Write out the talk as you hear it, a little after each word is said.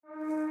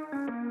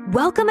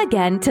Welcome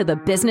again to the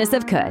Business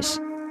of Kush,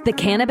 the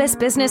Cannabis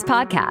Business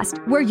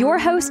Podcast, where your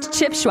host,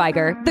 Chip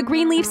Schweiger, the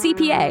Greenleaf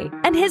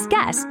CPA, and his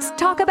guests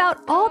talk about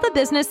all the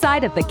business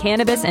side of the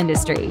cannabis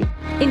industry,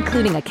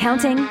 including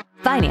accounting,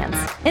 finance,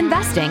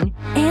 investing,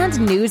 and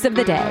news of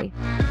the day.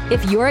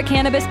 If you're a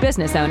cannabis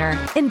business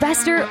owner,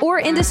 investor, or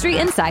industry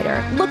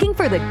insider looking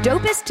for the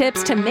dopest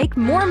tips to make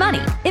more money,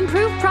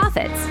 improve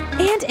profits,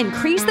 and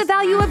increase the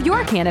value of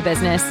your cannabis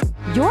business,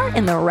 you're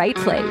in the right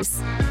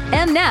place.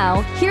 And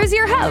now, here's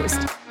your host,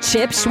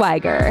 Chip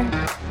Schweiger.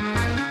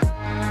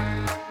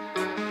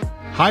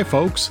 Hi,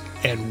 folks,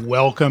 and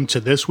welcome to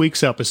this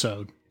week's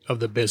episode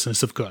of The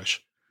Business of Kush,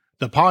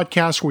 the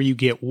podcast where you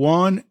get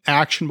one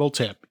actionable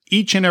tip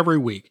each and every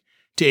week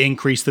to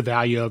increase the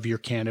value of your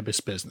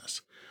cannabis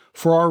business.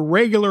 For our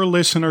regular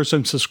listeners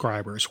and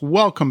subscribers,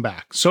 welcome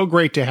back. So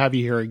great to have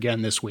you here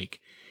again this week.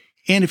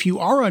 And if you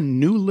are a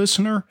new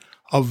listener,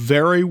 a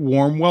very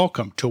warm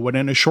welcome to what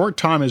in a short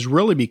time has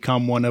really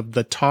become one of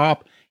the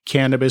top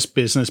cannabis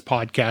business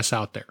podcasts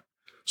out there.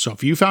 So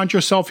if you found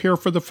yourself here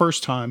for the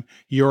first time,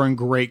 you're in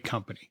great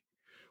company.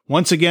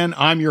 Once again,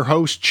 I'm your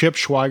host, Chip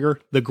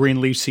Schweiger, the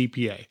Greenleaf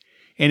CPA.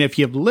 And if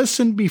you've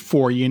listened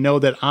before, you know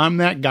that I'm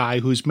that guy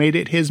who's made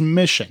it his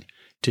mission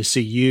to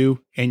see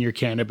you and your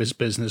cannabis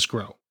business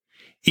grow.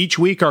 Each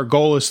week, our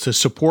goal is to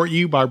support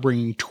you by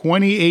bringing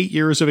 28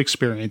 years of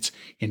experience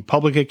in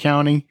public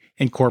accounting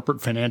and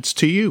corporate finance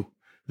to you,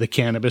 the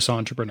cannabis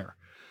entrepreneur.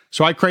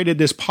 So I created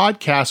this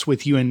podcast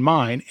with you in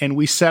mind, and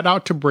we set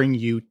out to bring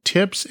you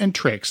tips and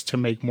tricks to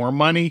make more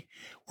money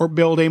or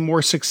build a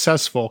more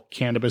successful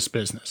cannabis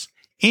business.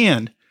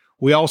 And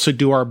we also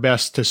do our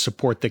best to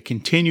support the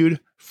continued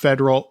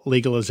federal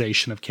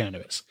legalization of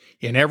cannabis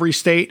in every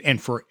state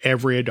and for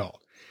every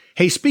adult.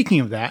 Hey, speaking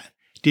of that,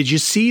 did you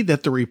see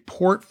that the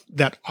report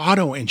that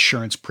auto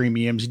insurance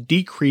premiums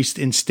decreased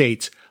in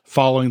states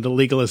following the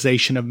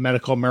legalization of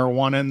medical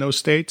marijuana in those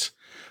states?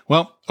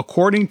 Well,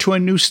 according to a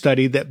new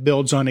study that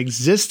builds on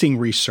existing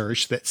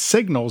research that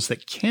signals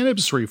that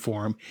cannabis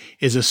reform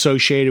is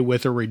associated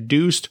with a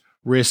reduced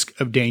risk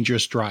of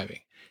dangerous driving.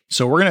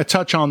 So we're going to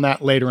touch on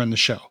that later in the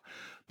show.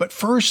 But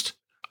first,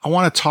 I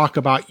want to talk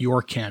about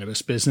your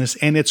cannabis business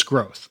and its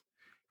growth.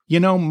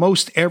 You know,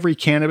 most every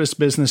cannabis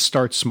business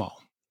starts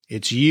small.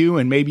 It's you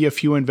and maybe a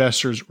few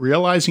investors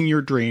realizing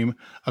your dream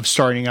of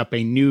starting up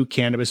a new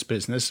cannabis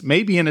business,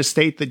 maybe in a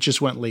state that just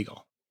went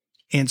legal.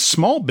 And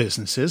small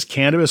businesses,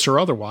 cannabis or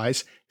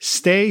otherwise,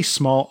 stay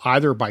small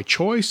either by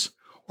choice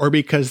or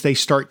because they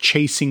start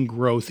chasing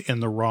growth in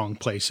the wrong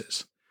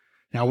places.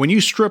 Now, when you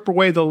strip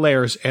away the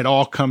layers, it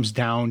all comes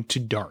down to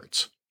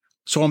darts.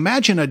 So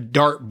imagine a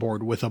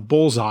dartboard with a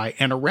bullseye,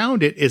 and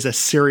around it is a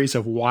series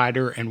of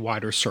wider and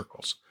wider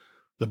circles.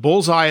 The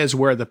bullseye is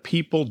where the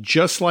people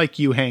just like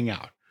you hang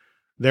out.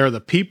 They're the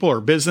people or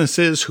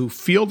businesses who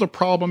feel the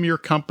problem your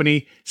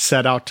company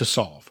set out to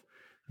solve.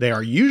 They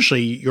are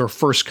usually your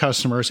first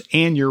customers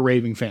and your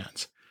raving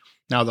fans.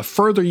 Now, the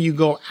further you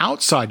go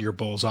outside your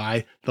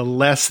bullseye, the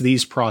less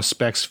these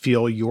prospects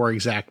feel your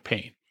exact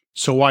pain.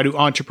 So why do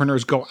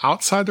entrepreneurs go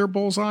outside their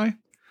bullseye?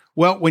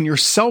 Well, when you're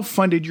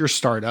self-funded your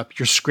startup,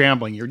 you're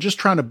scrambling. You're just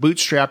trying to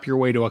bootstrap your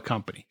way to a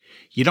company.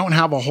 You don't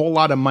have a whole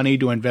lot of money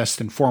to invest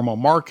in formal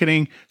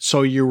marketing,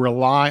 so you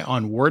rely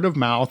on word of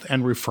mouth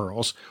and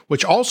referrals,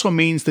 which also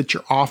means that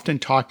you're often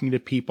talking to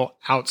people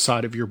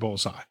outside of your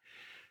bullseye.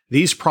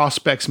 These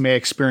prospects may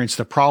experience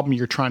the problem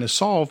you're trying to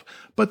solve,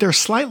 but they're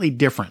slightly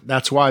different.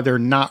 That's why they're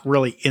not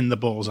really in the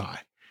bullseye.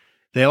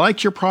 They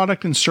like your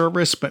product and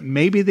service, but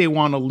maybe they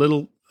want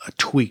a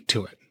tweak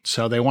to it.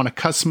 So they want a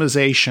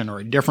customization or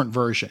a different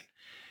version.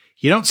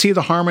 You don't see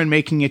the harm in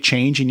making a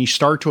change, and you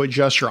start to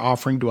adjust your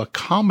offering to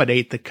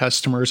accommodate the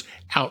customers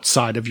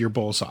outside of your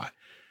bullseye.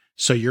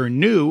 So your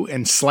new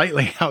and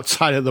slightly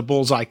outside of the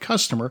bullseye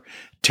customer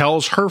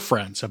tells her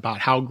friends about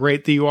how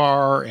great you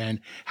are and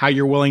how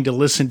you're willing to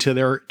listen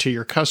to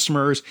your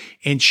customers,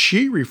 and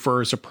she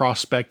refers a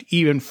prospect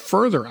even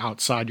further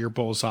outside your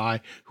bullseye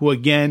who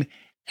again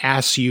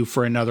asks you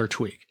for another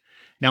tweak.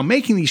 Now,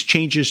 making these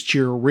changes to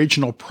your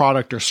original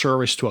product or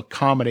service to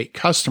accommodate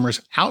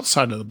customers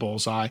outside of the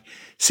bullseye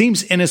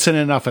seems innocent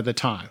enough at the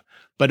time,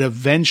 but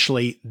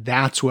eventually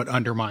that's what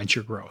undermines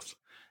your growth.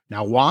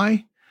 Now,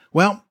 why?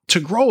 Well, to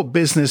grow a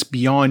business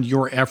beyond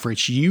your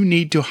efforts, you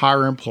need to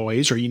hire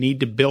employees or you need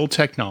to build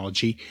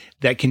technology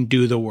that can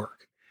do the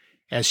work.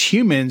 As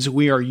humans,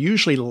 we are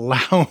usually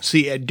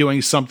lousy at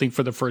doing something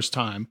for the first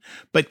time,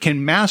 but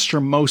can master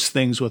most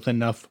things with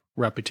enough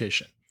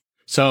repetition.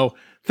 So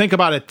think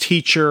about a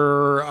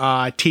teacher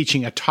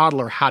teaching a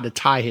toddler how to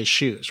tie his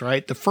shoes,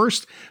 right? The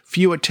first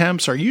few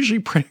attempts are usually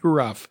pretty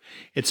rough.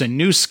 It's a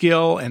new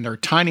skill and their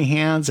tiny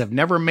hands have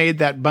never made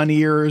that bunny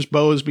ears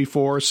bows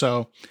before,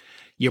 so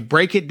you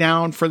break it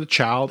down for the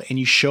child and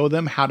you show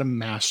them how to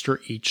master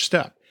each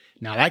step.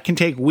 Now that can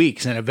take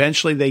weeks and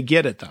eventually they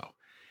get it though.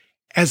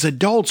 As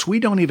adults, we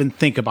don't even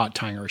think about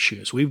tying our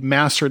shoes. We've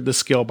mastered the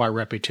skill by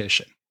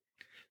repetition.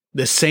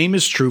 The same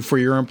is true for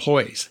your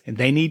employees, and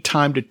they need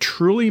time to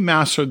truly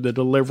master the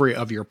delivery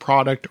of your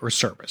product or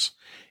service.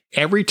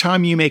 Every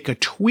time you make a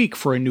tweak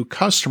for a new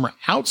customer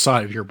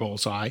outside of your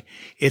bullseye,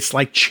 it's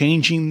like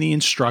changing the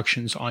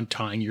instructions on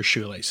tying your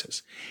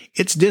shoelaces.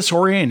 It's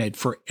disoriented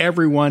for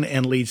everyone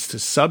and leads to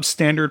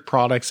substandard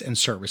products and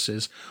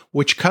services,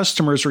 which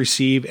customers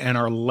receive and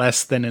are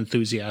less than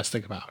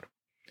enthusiastic about.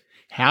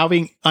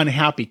 Having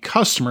unhappy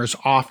customers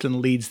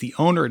often leads the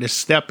owner to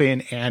step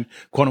in and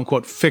quote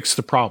unquote fix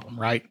the problem,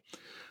 right?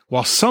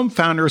 While some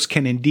founders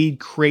can indeed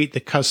create the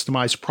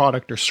customized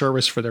product or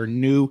service for their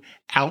new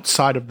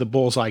outside of the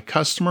bullseye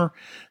customer,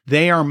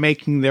 they are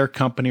making their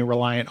company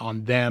reliant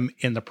on them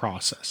in the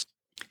process.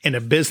 And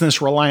a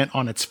business reliant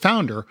on its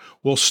founder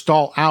will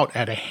stall out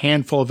at a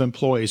handful of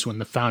employees when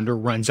the founder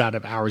runs out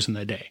of hours in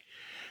the day.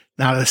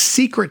 Now, the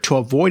secret to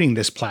avoiding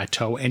this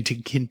plateau and to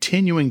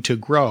continuing to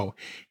grow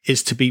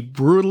is to be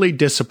brutally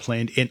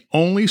disciplined in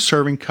only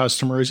serving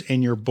customers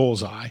in your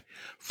bullseye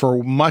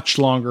for much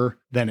longer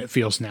than it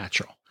feels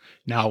natural.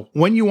 Now,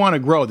 when you want to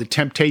grow, the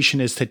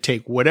temptation is to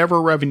take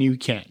whatever revenue you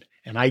can,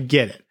 and I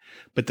get it.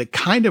 But the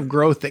kind of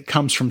growth that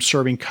comes from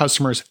serving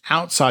customers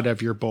outside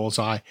of your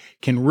bullseye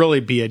can really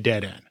be a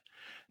dead end.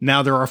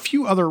 Now, there are a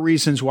few other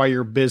reasons why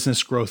your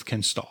business growth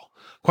can stall.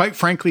 Quite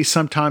frankly,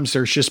 sometimes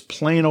there's just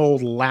plain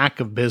old lack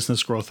of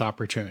business growth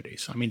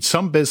opportunities. I mean,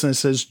 some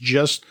businesses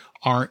just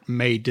aren't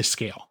made to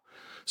scale.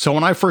 So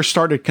when I first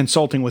started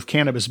consulting with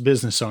cannabis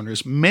business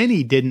owners,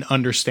 many didn't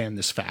understand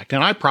this fact,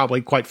 and I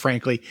probably, quite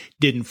frankly,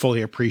 didn't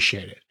fully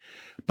appreciate it.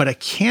 But a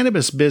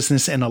cannabis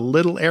business in a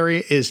little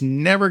area is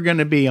never going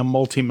to be a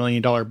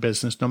multi-million-dollar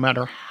business, no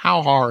matter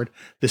how hard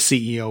the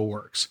CEO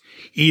works.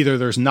 Either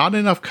there's not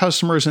enough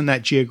customers in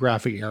that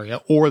geographic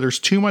area, or there's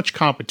too much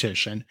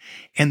competition,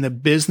 and the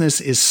business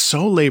is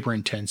so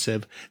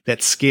labor-intensive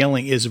that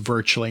scaling is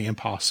virtually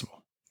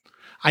impossible.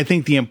 I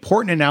think the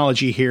important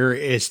analogy here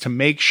is to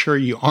make sure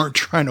you aren't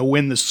trying to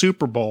win the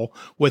Super Bowl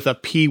with a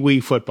pee-wee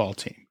football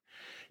team.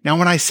 Now,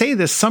 when I say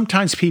this,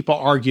 sometimes people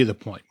argue the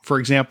point. For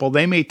example,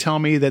 they may tell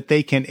me that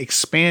they can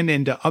expand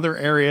into other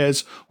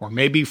areas or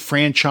maybe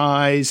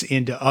franchise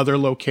into other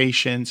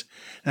locations.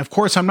 And of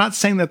course, I'm not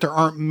saying that there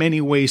aren't many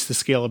ways to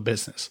scale a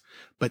business,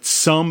 but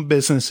some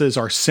businesses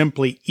are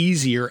simply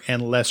easier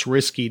and less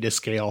risky to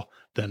scale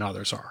than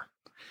others are.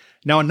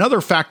 Now, another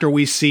factor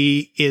we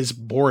see is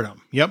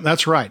boredom. Yep,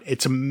 that's right.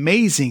 It's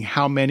amazing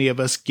how many of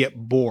us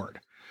get bored.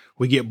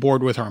 We get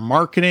bored with our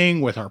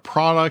marketing, with our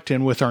product,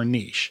 and with our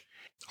niche.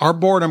 Our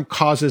boredom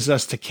causes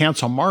us to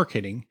cancel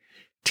marketing,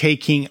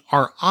 taking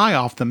our eye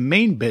off the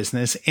main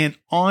business and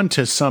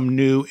onto some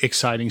new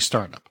exciting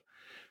startup.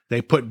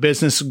 They put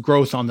business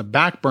growth on the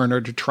back burner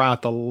to try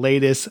out the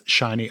latest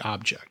shiny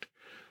object.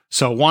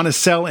 So want to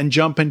sell and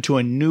jump into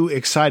a new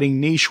exciting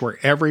niche where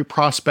every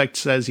prospect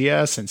says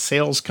yes and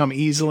sales come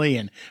easily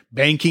and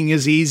banking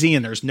is easy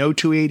and there's no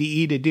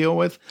 280E to deal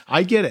with?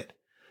 I get it.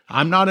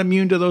 I'm not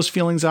immune to those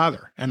feelings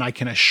either, and I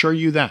can assure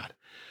you that.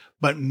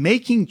 But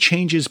making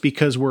changes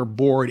because we're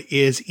bored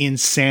is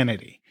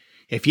insanity.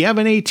 If you have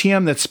an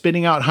ATM that's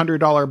spitting out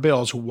 $100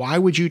 bills, why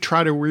would you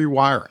try to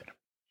rewire it?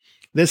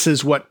 This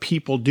is what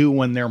people do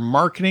when they're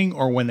marketing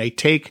or when they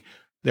take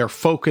their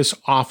focus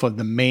off of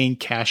the main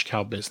cash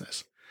cow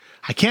business.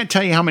 I can't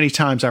tell you how many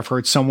times I've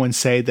heard someone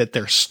say that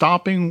they're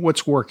stopping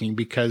what's working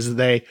because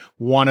they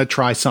want to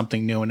try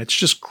something new, and it's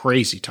just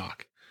crazy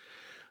talk.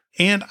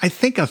 And I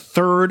think a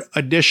third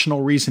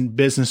additional reason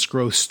business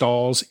growth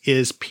stalls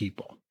is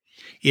people.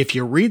 If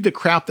you read the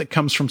crap that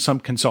comes from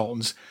some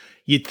consultants,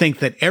 you'd think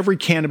that every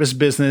cannabis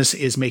business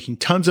is making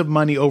tons of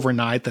money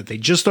overnight, that they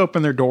just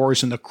open their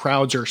doors and the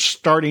crowds are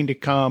starting to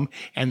come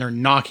and they're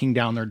knocking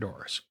down their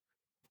doors.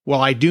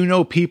 While I do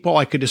know people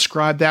I could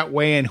describe that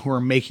way and who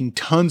are making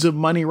tons of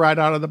money right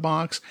out of the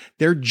box,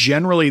 they're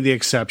generally the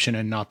exception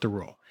and not the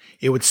rule.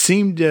 It would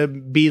seem to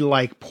be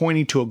like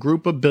pointing to a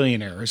group of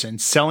billionaires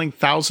and selling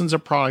thousands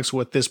of products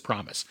with this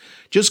promise.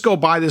 Just go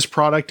buy this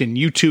product and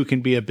you too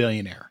can be a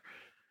billionaire.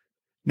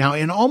 Now,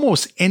 in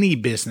almost any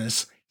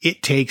business,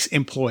 it takes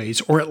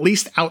employees or at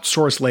least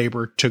outsourced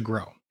labor to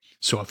grow.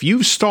 So if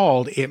you've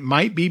stalled, it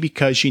might be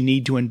because you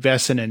need to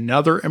invest in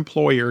another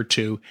employee or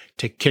two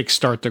to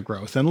kickstart the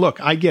growth. And look,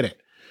 I get it.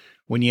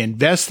 When you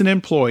invest in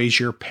employees,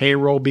 your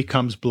payroll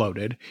becomes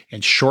bloated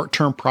and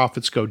short-term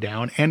profits go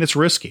down and it's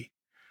risky.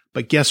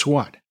 But guess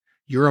what?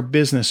 You're a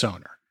business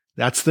owner.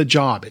 That's the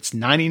job. It's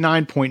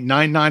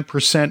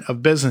 99.99%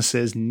 of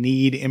businesses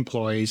need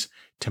employees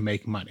to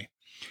make money.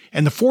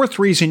 And the fourth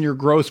reason your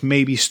growth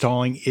may be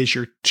stalling is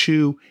you're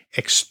too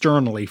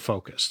externally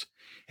focused.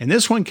 And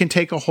this one can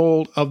take a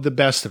hold of the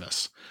best of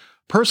us.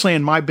 Personally,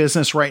 in my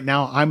business right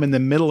now, I'm in the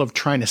middle of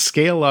trying to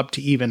scale up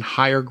to even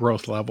higher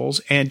growth levels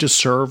and to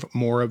serve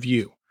more of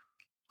you.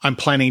 I'm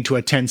planning to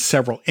attend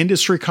several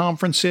industry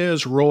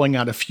conferences, rolling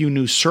out a few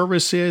new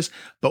services,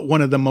 but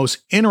one of the most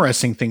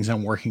interesting things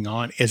I'm working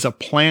on is a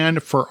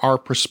plan for our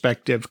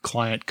prospective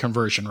client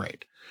conversion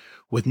rate.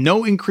 With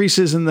no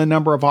increases in the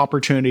number of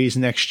opportunities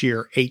next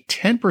year, a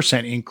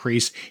 10%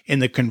 increase in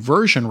the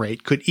conversion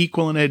rate could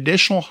equal an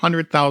additional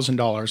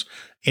 $100,000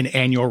 in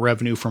annual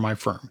revenue for my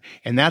firm.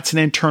 And that's an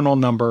internal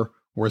number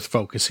worth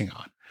focusing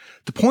on.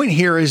 The point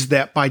here is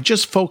that by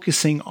just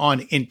focusing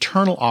on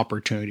internal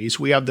opportunities,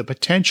 we have the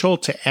potential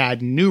to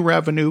add new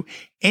revenue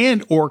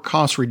and or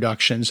cost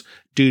reductions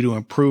due to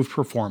improved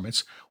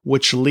performance,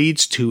 which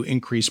leads to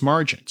increased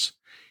margins.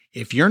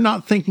 If you're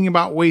not thinking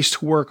about ways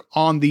to work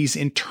on these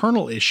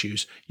internal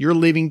issues, you're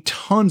leaving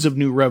tons of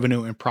new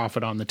revenue and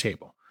profit on the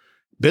table.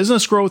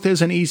 Business growth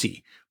isn't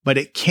easy, but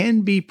it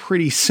can be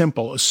pretty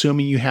simple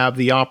assuming you have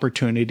the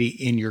opportunity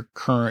in your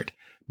current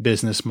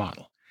business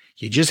model.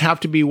 You just have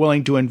to be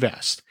willing to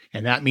invest,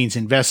 and that means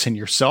invest in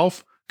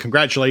yourself.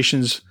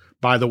 Congratulations,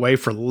 by the way,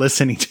 for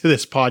listening to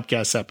this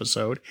podcast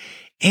episode.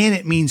 And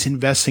it means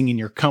investing in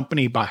your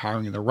company by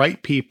hiring the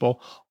right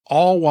people,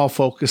 all while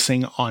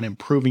focusing on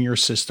improving your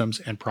systems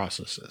and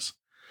processes.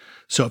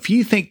 So if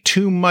you think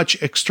too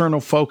much external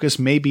focus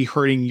may be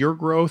hurting your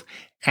growth,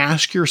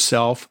 ask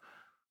yourself,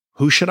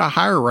 who should I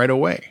hire right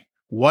away?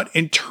 What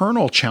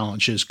internal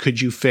challenges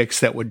could you fix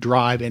that would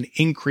drive an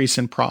increase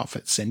in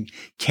profits? And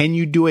can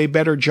you do a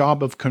better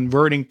job of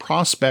converting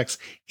prospects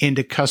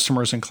into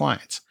customers and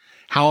clients?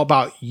 How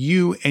about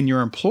you and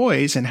your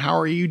employees, and how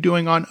are you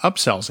doing on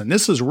upsells? And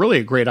this is really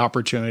a great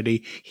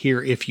opportunity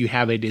here if you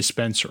have a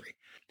dispensary.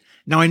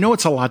 Now, I know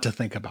it's a lot to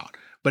think about,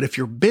 but if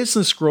your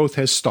business growth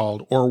has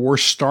stalled or were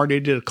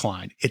starting to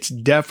decline, it's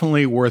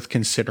definitely worth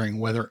considering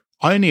whether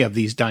any of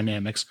these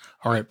dynamics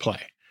are at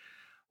play.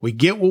 We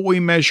get what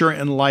we measure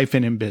in life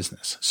and in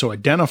business. So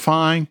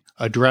identifying,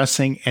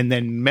 addressing, and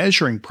then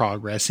measuring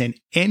progress in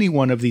any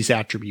one of these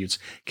attributes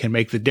can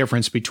make the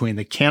difference between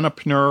the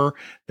cannapreneur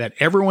that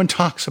everyone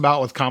talks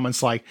about with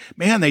comments like,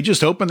 man, they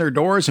just opened their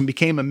doors and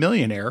became a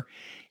millionaire,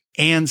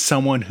 and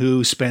someone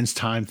who spends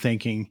time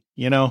thinking,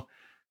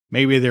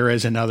 maybe there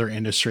is another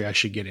industry I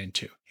should get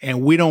into.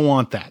 And we don't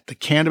want that. The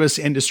cannabis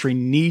industry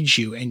needs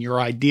you and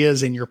your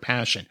ideas and your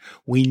passion.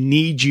 We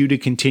need you to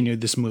continue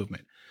this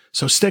movement.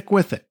 So stick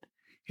with it.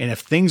 And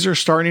if things are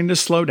starting to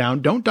slow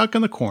down, don't duck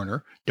in the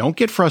corner. Don't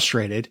get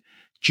frustrated.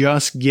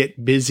 Just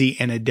get busy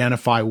and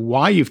identify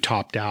why you've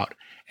topped out.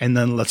 And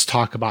then let's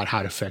talk about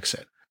how to fix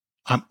it.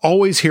 I'm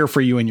always here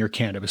for you in your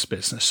cannabis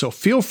business. So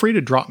feel free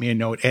to drop me a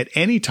note at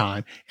any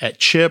time at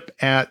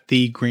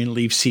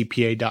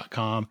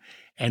chip@thegreenleafcpa.com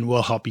and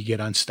we'll help you get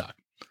unstuck.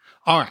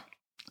 All right,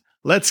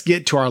 let's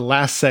get to our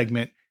last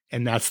segment.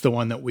 And that's the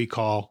one that we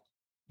call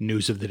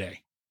News of the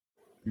Day.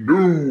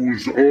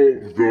 News of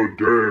the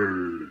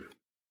Day.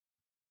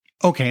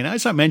 Okay, and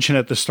as I mentioned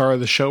at the start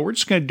of the show, we're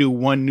just going to do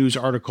one news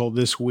article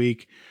this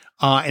week.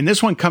 And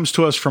this one comes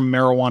to us from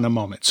Marijuana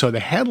Moment. So the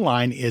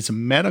headline is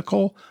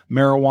Medical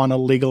Marijuana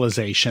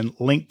Legalization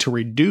Linked to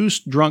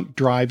Reduced Drunk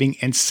Driving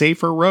and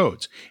Safer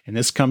Roads. And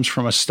this comes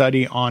from a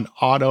study on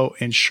auto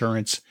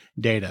insurance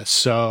data.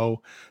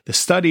 So the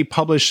study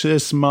published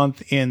this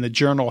month in the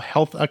journal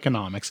Health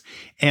Economics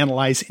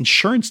analyzed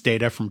insurance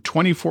data from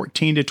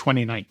 2014 to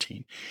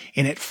 2019.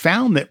 And it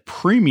found that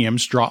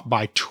premiums dropped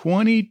by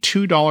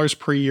 $22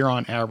 per year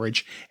on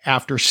average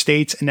after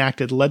states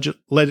enacted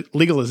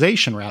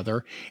legalization.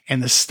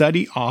 And the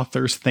study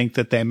authors think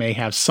that they may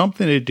have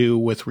something to do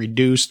with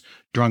reduced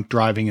drunk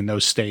driving in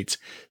those states,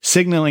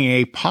 signaling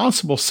a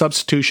possible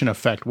substitution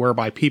effect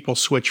whereby people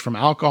switch from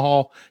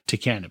alcohol to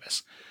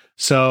cannabis.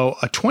 So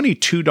a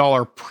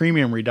 $22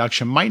 premium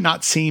reduction might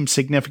not seem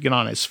significant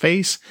on its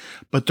face,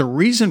 but the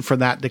reason for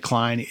that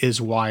decline is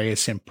why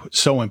it's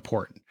so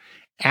important.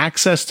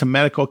 Access to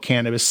medical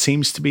cannabis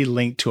seems to be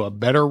linked to a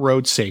better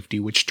road safety,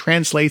 which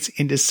translates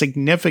into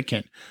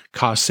significant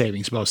cost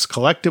savings, both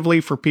collectively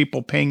for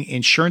people paying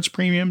insurance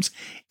premiums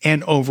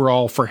and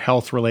overall for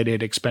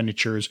health-related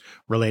expenditures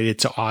related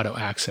to auto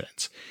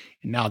accidents.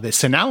 Now,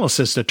 this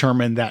analysis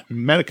determined that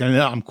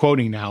I'm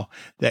quoting now,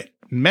 that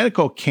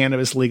medical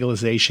cannabis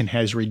legalization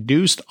has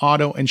reduced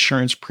auto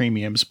insurance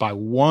premiums by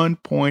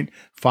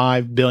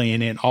 $1.5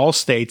 billion in all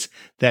states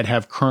that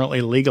have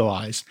currently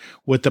legalized,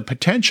 with the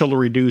potential to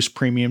reduce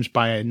premiums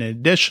by an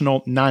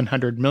additional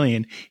 $900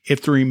 million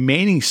if the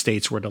remaining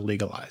states were to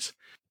legalize.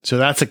 So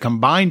that's a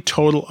combined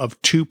total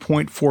of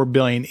 $2.4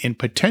 billion in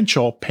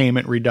potential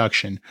payment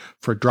reduction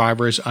for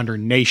drivers under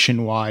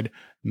nationwide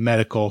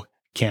medical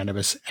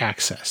cannabis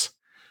access.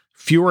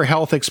 Fewer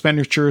health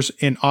expenditures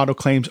in auto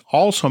claims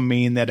also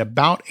mean that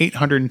about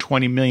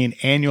 $820 million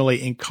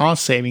annually in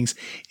cost savings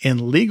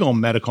in legal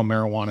medical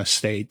marijuana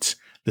states,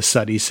 the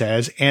study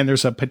says, and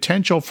there's a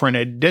potential for an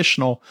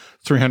additional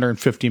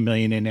 $350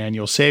 million in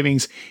annual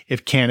savings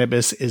if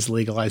cannabis is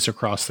legalized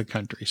across the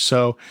country.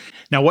 So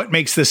now what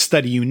makes this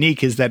study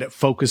unique is that it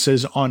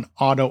focuses on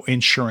auto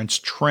insurance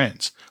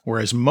trends,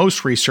 whereas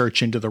most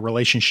research into the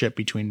relationship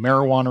between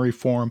marijuana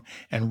reform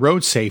and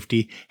road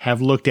safety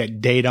have looked at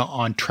data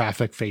on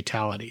traffic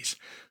fatalities.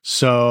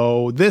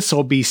 So this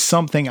will be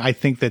something I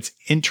think that's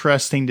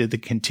interesting to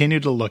continue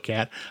to look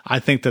at. I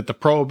think that the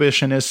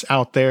prohibitionists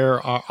out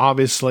there are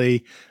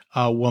obviously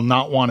will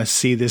not want to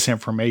see this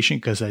information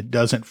because it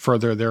doesn't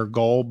further their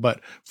goal.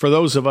 But for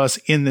those of us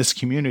in this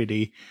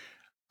community,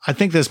 I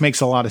think this makes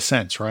a lot of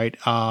sense, right?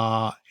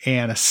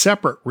 And a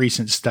separate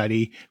recent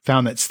study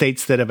found that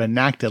states that have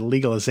enacted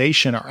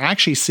legalization are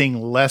actually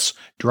seeing less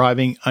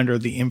driving under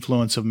the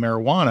influence of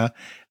marijuana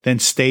than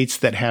states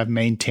that have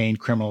maintained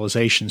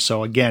criminalization.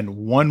 So again,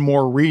 one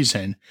more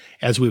reason,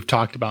 as we've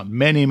talked about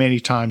many, many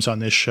times on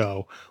this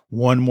show,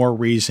 one more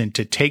reason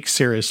to take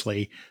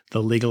seriously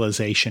the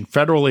legalization,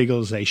 federal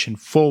legalization,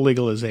 full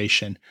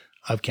legalization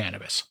of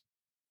cannabis.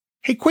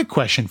 Hey, quick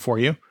question for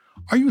you.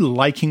 Are you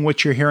liking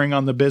what you're hearing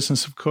on the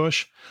Business of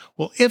Kush?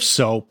 Well, if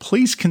so,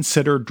 please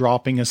consider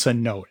dropping us a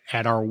note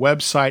at our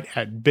website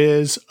at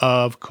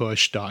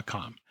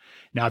bizofkush.com.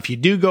 Now, if you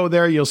do go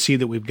there, you'll see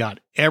that we've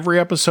got every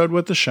episode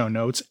with the show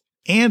notes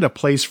and a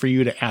place for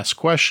you to ask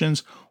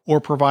questions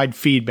or provide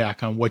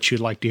feedback on what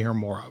you'd like to hear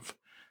more of.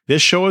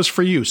 This show is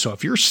for you, so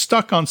if you're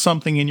stuck on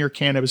something in your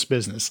cannabis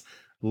business,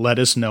 let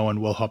us know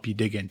and we'll help you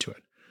dig into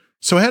it.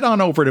 So head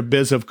on over to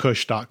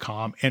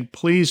bizofkush.com and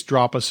please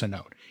drop us a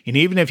note. And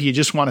even if you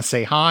just want to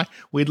say hi,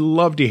 we'd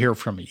love to hear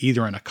from you,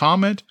 either in a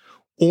comment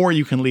or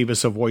you can leave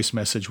us a voice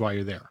message while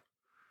you're there.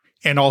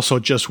 And also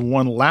just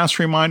one last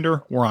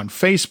reminder, we're on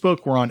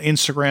Facebook, we're on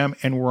Instagram,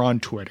 and we're on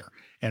Twitter.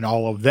 And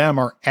all of them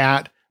are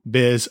at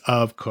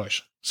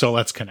bizofkush. So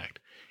let's connect.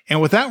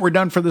 And with that, we're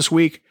done for this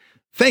week.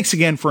 Thanks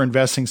again for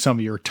investing some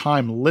of your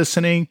time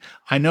listening.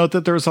 I know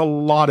that there's a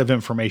lot of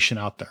information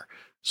out there.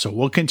 So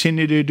we'll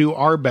continue to do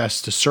our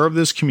best to serve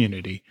this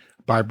community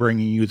by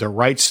bringing you the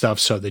right stuff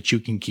so that you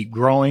can keep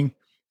growing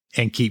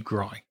and keep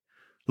growing.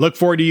 Look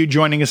forward to you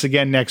joining us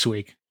again next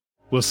week.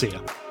 We'll see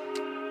you.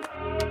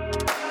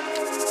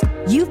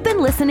 You've been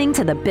listening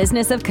to The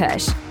Business of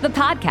Kush, the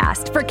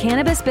podcast for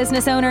cannabis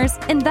business owners,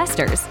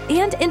 investors,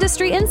 and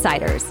industry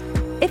insiders.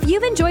 If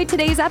you've enjoyed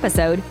today's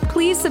episode,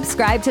 please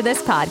subscribe to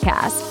this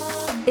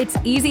podcast. It's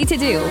easy to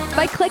do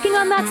by clicking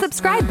on that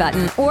subscribe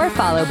button or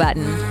follow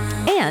button.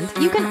 And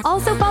you can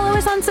also follow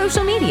us on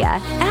social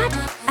media at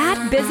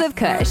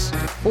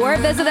BizOfKush or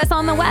visit us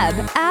on the web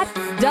at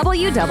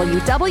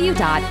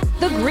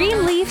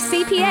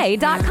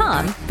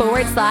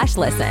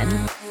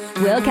www.thegreenleafcpa.com/listen.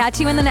 We'll catch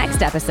you in the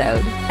next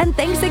episode. And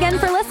thanks again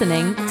for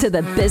listening to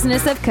The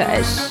Business of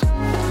Kush.